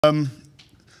An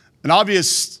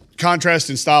obvious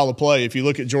contrast in style of play. If you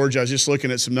look at Georgia, I was just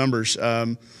looking at some numbers.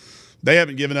 They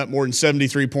haven't given up more than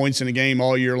 73 points in a game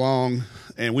all year long,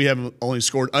 and we have only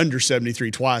scored under 73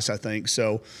 twice, I think.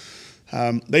 So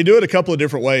they do it a couple of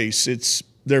different ways.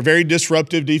 They're very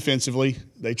disruptive defensively.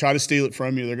 They try to steal it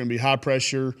from you. They're going to be high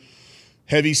pressure,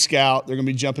 heavy scout. They're going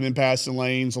to be jumping in passing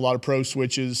lanes, a lot of pro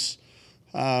switches.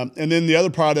 And then the other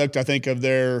product, I think, of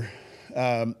their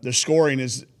scoring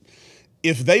is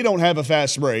if they don't have a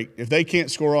fast break, if they can't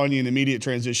score on you in immediate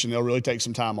transition, they'll really take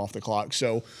some time off the clock.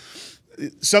 So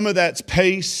some of that's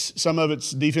pace, some of it's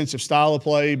defensive style of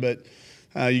play, but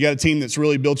you got a team that's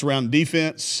really built around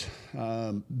defense,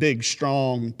 big,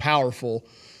 strong, powerful,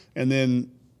 and then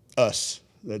us.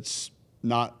 That's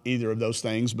not either of those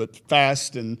things, but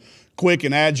fast and quick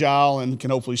and agile and can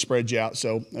hopefully spread you out.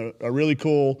 So a really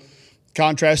cool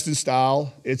contrasted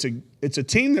style. It's a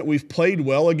team that we've played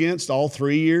well against all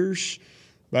 3 years,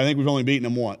 but I think we've only beaten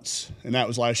them once, and that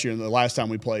was last year and the last time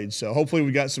we played. So hopefully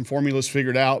we got some formulas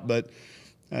figured out, but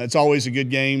it's always a good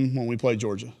game when we play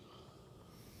Georgia.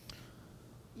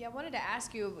 Yeah, I wanted to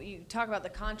ask you, you talk about the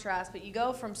contrast, but you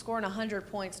go from scoring 100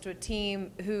 points to a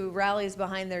team who rallies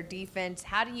behind their defense.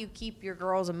 How do you keep your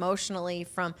girls emotionally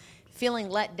from feeling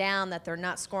let down that they're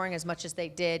not scoring as much as they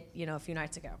did, a few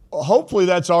nights ago? Well, hopefully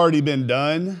that's already been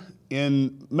done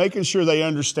in making sure they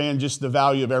understand just the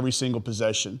value of every single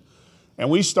possession. And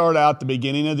we start out the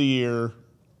beginning of the year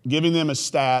giving them a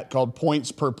stat called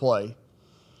points per play.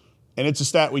 And it's a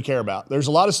stat we care about. There's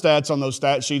a lot of stats on those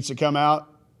stat sheets that come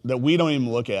out that we don't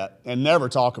even look at and never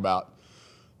talk about.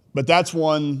 But that's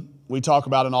one we talk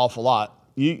about an awful lot.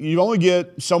 You only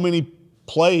get so many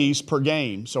plays per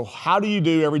game. So how do you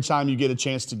do every time you get a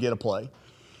chance to get a play?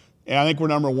 And I think we're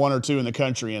number 1 or 2 in the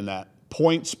country in that.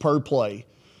 Points per play.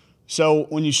 So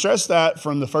when you stress that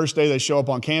from the first day they show up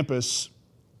on campus,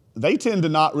 they tend to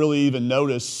not really even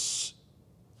notice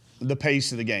the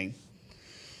pace of the game.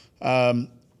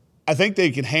 I think they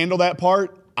can handle that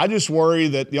part. I just worry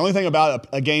that the only thing about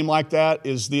a game like that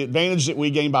is the advantage that we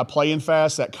gain by playing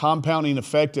fast, that compounding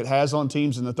effect it has on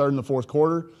teams in the third and the fourth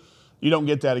quarter. You don't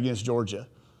get that against Georgia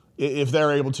if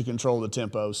they're able to control the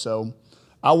tempo. So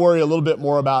I worry a little bit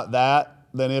more about that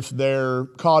than if they're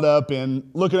caught up in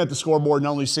looking at the scoreboard and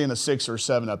only seeing a 6 or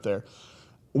 7 up there.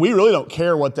 We really don't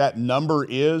care what that number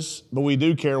is, but we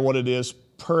do care what it is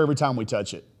per every time we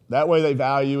touch it. That way they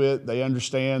value it. They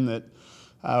understand that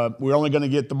we're only going to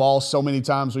get the ball so many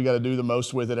times. We got to do the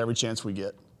most with it every chance we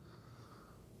get.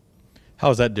 How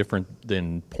is that different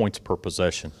than points per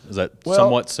possession? Is that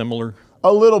somewhat similar?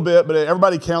 A little bit, but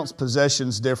everybody counts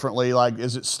possessions differently. Like,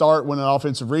 does it start when an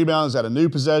offensive rebound? Is that a new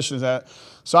possession?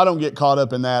 So I don't get caught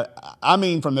up in that. I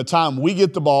mean, from the time we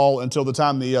get the ball until the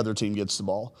time the other team gets the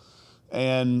ball.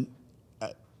 And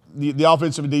the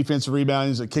offensive and defensive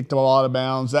rebounding that kick the ball out of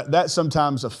bounds, that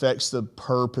sometimes affects the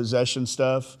per possession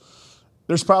stuff.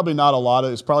 There's probably not a lot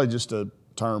of – it's probably just a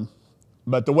term.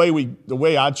 But the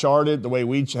way I chart it, the way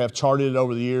we have charted it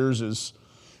over the years is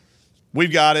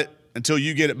we've got it. Until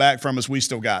you get it back from us, we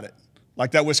still got it.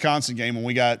 Like that Wisconsin game when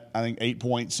we got, I think, 8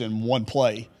 points in one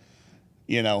play.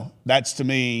 That's to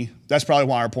me, that's probably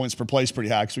why our points per play is pretty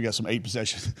high because we got some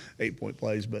 8-point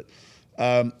plays. But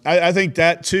I think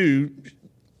that, too,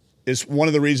 is one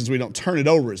of the reasons we don't turn it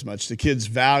over as much. The kids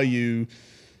value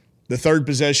the third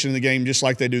possession of the game just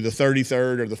like they do the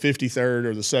 33rd or the 53rd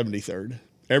or the 73rd.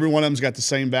 Every one of them's got the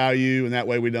same value, and that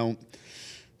way we don't –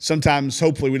 sometimes,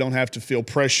 hopefully, we don't have to feel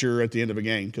pressure at the end of a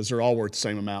game because they're all worth the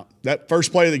same amount. That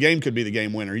first play of the game could be the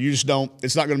game winner. You just don't –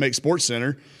 it's not going to make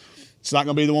SportsCenter. It's not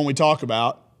going to be the one we talk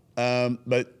about.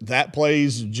 But that play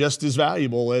is just as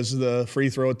valuable as the free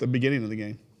throw at the beginning of the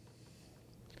game.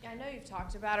 I know you've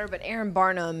talked about her, but Erin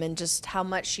Barnum and just how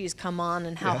much she's come on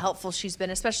and how helpful she's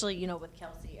been, especially, with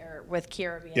Kelsey or with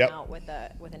Kiera being out with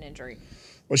an injury.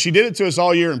 Well, she did it to us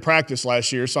all year in practice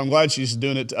last year, so I'm glad she's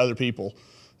doing it to other people.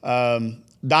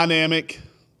 Dynamic,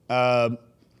 the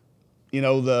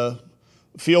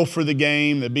feel for the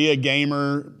game, to be a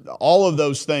gamer, all of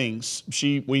those things.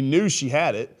 We knew she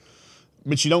had it,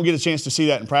 but you don't get a chance to see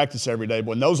that in practice every day. But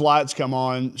when those lights come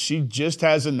on, she just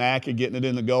has a knack of getting it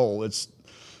in the goal. It's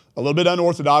a little bit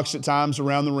unorthodox at times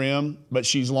around the rim, but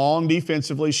she's long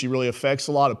defensively. She really affects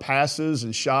a lot of passes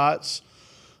and shots.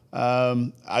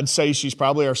 I'd say she's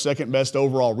probably our second best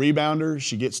overall rebounder.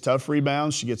 She gets tough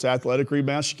rebounds. She gets athletic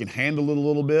rebounds. She can handle it a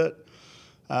little bit.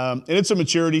 And it's a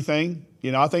maturity thing.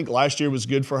 I think last year was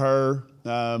good for her,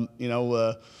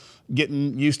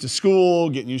 getting used to school,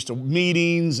 getting used to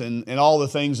meetings and all the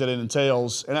things that it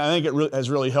entails. And I think it has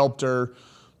really helped her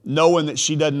knowing that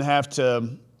she doesn't have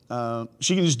to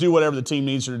she can just do whatever the team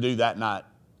needs her to do that night.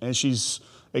 And she's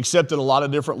accepted a lot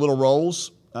of different little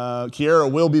roles.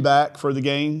 Kiera will be back for the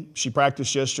game. She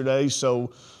practiced yesterday,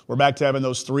 so we're back to having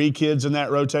those 3 kids in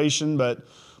that rotation. But,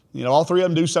 all 3 of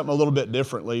them do something a little bit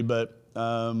differently. But,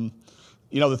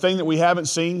 the thing that we haven't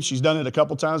seen, she's done it a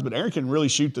couple times, but Erin can really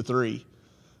shoot the 3.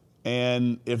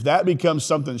 And if that becomes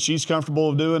something she's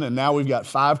comfortable doing, and now we've got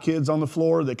 5 kids on the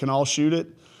floor that can all shoot it,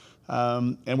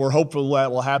 and we're hopeful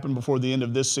that will happen before the end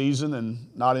of this season and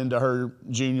not into her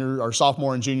junior or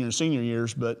sophomore and junior and senior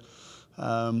years. But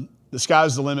the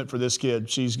sky's the limit for this kid.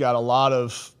 She's got a lot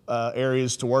of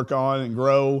areas to work on and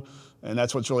grow, and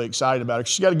that's what's really exciting about her.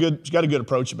 She's got a good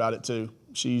approach about it too.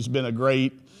 She's been a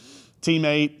great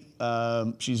teammate.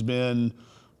 She's been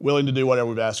willing to do whatever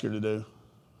we've asked her to do.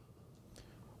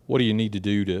 What do you need to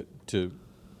do to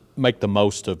make the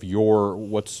most of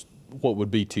what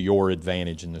would be to your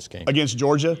advantage in this game? Against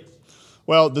Georgia?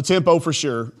 Well, the tempo for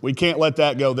sure. We can't let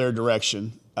that go their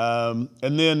direction. And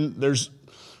then there's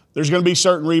going to be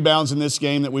certain rebounds in this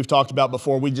game that we've talked about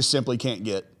before we just simply can't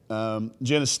get.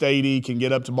 Jenna Stady can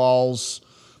get up to balls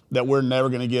that we're never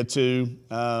going to get to.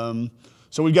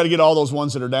 So we've got to get all those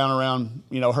ones that are down around,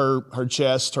 her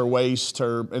chest, her waist,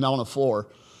 and on the floor.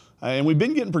 And we've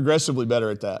been getting progressively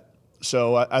better at that.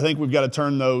 So I think we've got to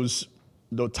turn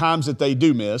the times that they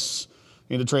do miss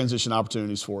into transition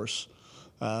opportunities for us.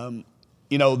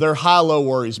 Their high-low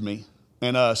worries me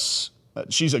and us.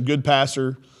 She's a good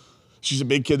passer. She's a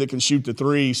big kid that can shoot the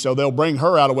 3, so they'll bring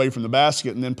her out away from the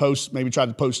basket and then maybe try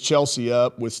to post Chelsea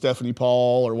up with Stephanie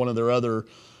Paul or one of their other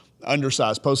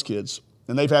undersized post kids.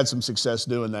 And they've had some success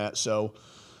doing that. So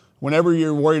whenever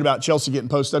you're worried about Chelsea getting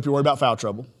posted up, you're worried about foul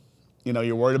trouble.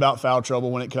 You're worried about foul trouble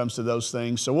when it comes to those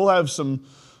things. So we'll have some,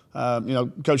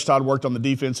 Coach Todd worked on the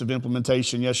defensive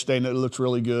implementation yesterday, and it looks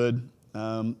really good.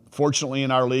 Fortunately,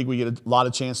 in our league, we get a lot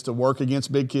of chance to work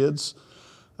against big kids.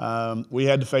 We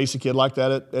had to face a kid like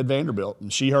that at Vanderbilt.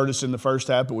 And she hurt us in the first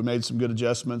half, but we made some good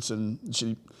adjustments, and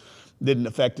she didn't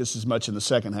affect us as much in the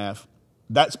second half.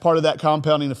 That's part of that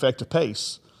compounding effect of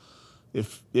pace.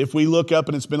 If we look up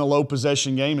and it's been a low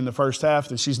possession game in the first half,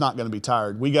 then she's not going to be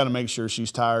tired. We got to make sure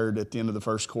she's tired at the end of the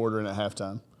first quarter and at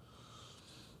halftime.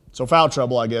 So foul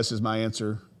trouble, I guess, is my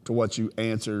answer to what you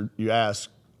asked.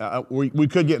 We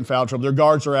could get in foul trouble. Their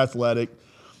guards are athletic.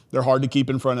 They're hard to keep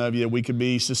in front of you. We could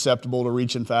be susceptible to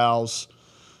reaching fouls.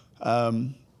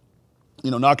 Knocking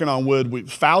on wood,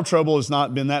 foul trouble has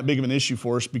not been that big of an issue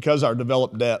for us because our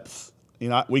developed depth.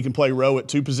 We can play row at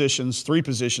 2 positions, 3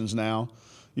 positions now.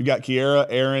 You've got Kiera,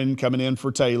 Erin coming in for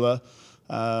Taylor,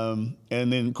 and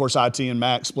then, of course, IT and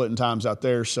Max splitting times out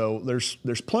there. So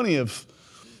there's plenty of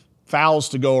fouls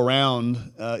to go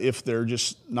around if they're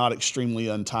just not extremely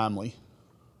untimely.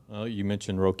 You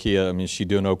mentioned Rokia. I mean, is she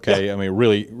doing okay? Yeah. I mean,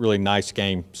 really, really nice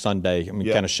game Sunday. I mean,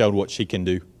 kind of showed what she can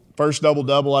do. First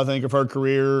double-double, I think, of her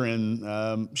career,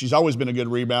 and she's always been a good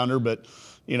rebounder. But,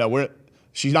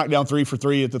 she's knocked down 3 for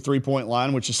 3 at the three-point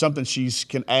line, which is something she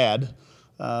can add.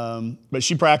 But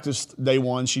she practiced day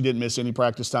 1. She didn't miss any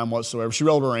practice time whatsoever. She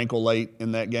rolled her ankle late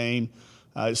in that game.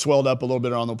 It swelled up a little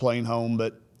bit on the plane home,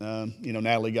 but,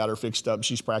 Natalie got her fixed up.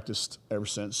 She's practiced ever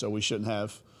since, so we shouldn't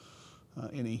have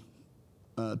any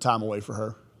time away for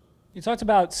her. You talked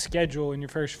about schedule in your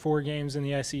first 4 games in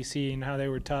the SEC and how they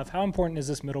were tough. How important is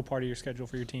this middle part of your schedule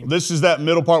for your team? This is that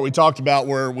middle part we talked about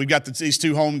where we've got these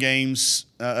 2 home games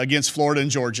against Florida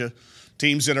and Georgia,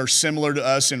 teams that are similar to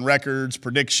us in records,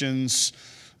 predictions,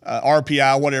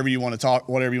 RPI, whatever you want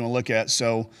to look at.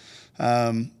 So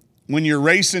when you're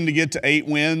racing to get to 8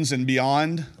 wins and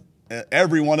beyond,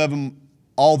 every one of them,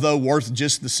 although worth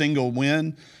just the single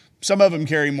win, some of them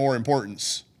carry more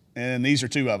importance, and these are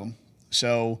 2 of them.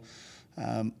 So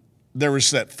there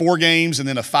was that 4 games and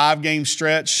then a 5-game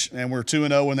stretch, and we're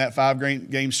 2-0 in that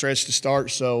 5-game stretch to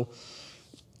start. So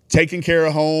taking care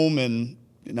of home and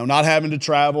not having to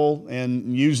travel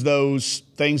and use those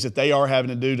things that they are having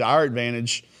to do to our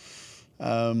advantage.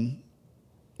 When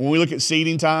we look at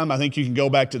seeding time, I think you can go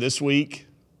back to this week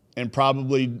and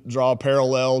probably draw a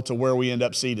parallel to where we end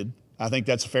up seeded. I think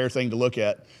that's a fair thing to look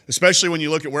at, especially when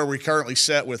you look at where we currently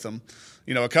set with them.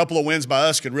 A couple of wins by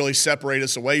us could really separate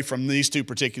us away from these 2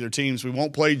 particular teams. We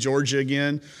won't play Georgia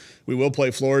again. We will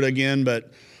play Florida again.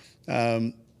 But,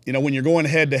 when you're going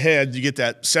head-to-head, you get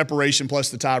that separation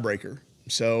plus the tiebreaker.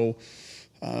 So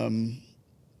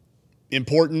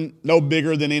important, no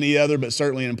bigger than any other, but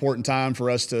certainly an important time for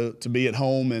us to be at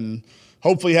home and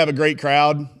hopefully have a great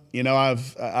crowd.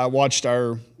 I watched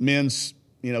our men's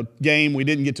game. We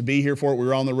didn't get to be here for it. We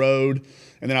were on the road.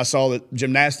 And then I saw that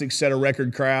gymnastics set a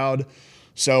record crowd.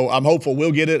 So I'm hopeful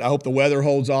we'll get it. I hope the weather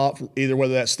holds off, either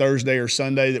whether that's Thursday or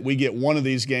Sunday, that we get one of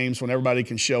these games when everybody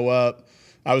can show up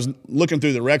I was looking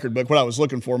through the record book. What I was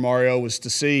looking for, Mario, was to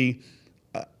see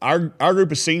our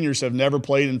group of seniors have never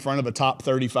played in front of a top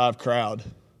 35 crowd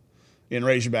in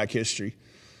Razorback history.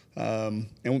 And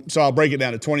so I'll break it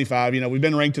down to 25. You know, we've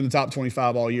been ranked in the top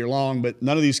 25 all year long, but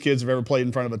none of these kids have ever played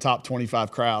in front of a top 25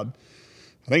 crowd.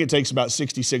 I think it takes about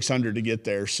 6,600 to get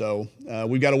there. So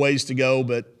we've got a ways to go,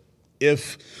 but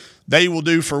if they will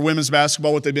do for women's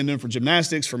basketball what they've been doing for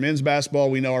gymnastics, for men's basketball,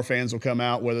 we know our fans will come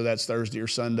out, whether that's Thursday or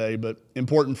Sunday. But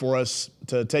important for us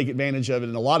to take advantage of it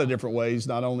in a lot of different ways,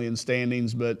 not only in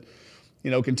standings, but,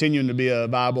 you know, continuing to be a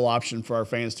viable option for our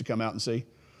fans to come out and see.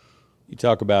 You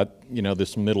talk about, you know,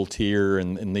 this middle tier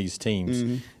and these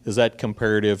teams. Is that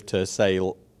comparative to, say,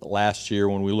 last year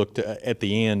when we looked at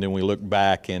the end and we looked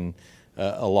back and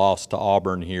a loss to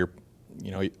Auburn here, you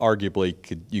know, arguably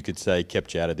you could say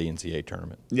kept you out of the NCAA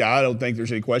tournament? Yeah, I don't think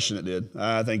there's any question it did.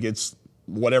 I think it's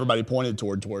what everybody pointed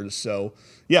towards us. So,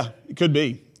 yeah, it could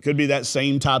be. It could be that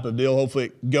same type of deal. Hopefully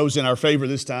it goes in our favor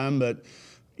this time. But,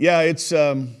 yeah, it's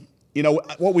you know,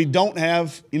 what we don't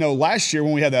have, you know, last year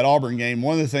when we had that Auburn game,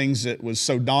 one of the things that was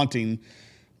so daunting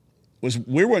was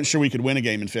we weren't sure we could win a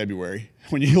game in February.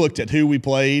 When you looked at who we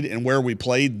played and where we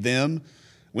played them,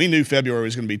 we knew February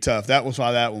was going to be tough. That was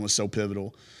why that one was so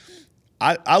pivotal.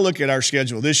 I look at our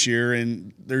schedule this year,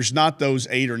 and there's not those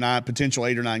potential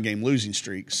 8 or 9 game losing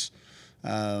streaks.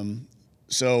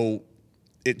 So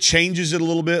it changes it a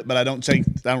little bit, but I don't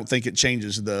think it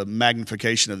changes the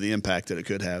magnification of the impact that it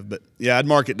could have. But yeah, I'd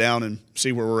mark it down and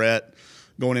see where we're at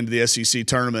going into the SEC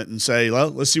tournament and say, well,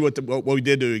 let's see what we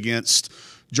did do against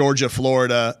Georgia,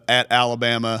 Florida, at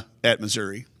Alabama, at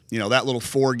Missouri. You know, that little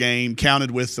 4 game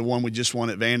counted with the one we just won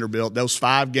at Vanderbilt. Those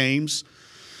 5 games,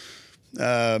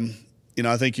 you know,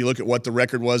 I think you look at what the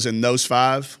record was in those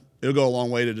 5, it'll go a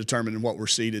long way to determining what we're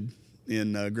seeded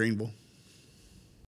in Greenville.